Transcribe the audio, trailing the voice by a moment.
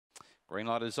Green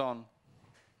light is on.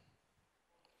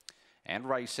 And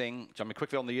racing, jumping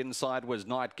quickly on the inside was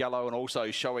Night Gallo, and also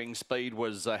showing speed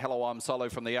was Hello I'm Solo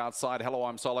from the outside. Hello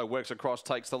I'm Solo works across,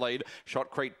 takes the lead.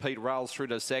 Shotcrete Pete rails through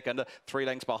to second. 3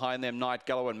 lengths behind them, Night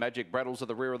Gallo and Magic Braddles at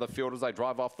the rear of the field as they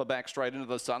drive off the back straight into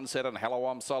the sunset. And Hello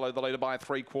I'm Solo, the leader by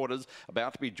 3/4,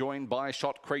 about to be joined by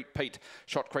Shotcrete Pete.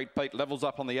 Shotcrete Pete levels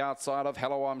up on the outside of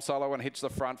Hello I'm Solo and hits the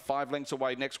front. 5 lengths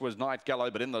away next was Night Gallo,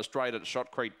 but in the straight it's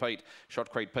Shotcrete Pete.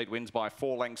 Shotcrete Pete wins by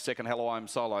 4 lengths, second Hello I'm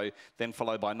Solo, then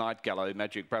followed by Night Gallo.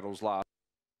 Magic Braddles last.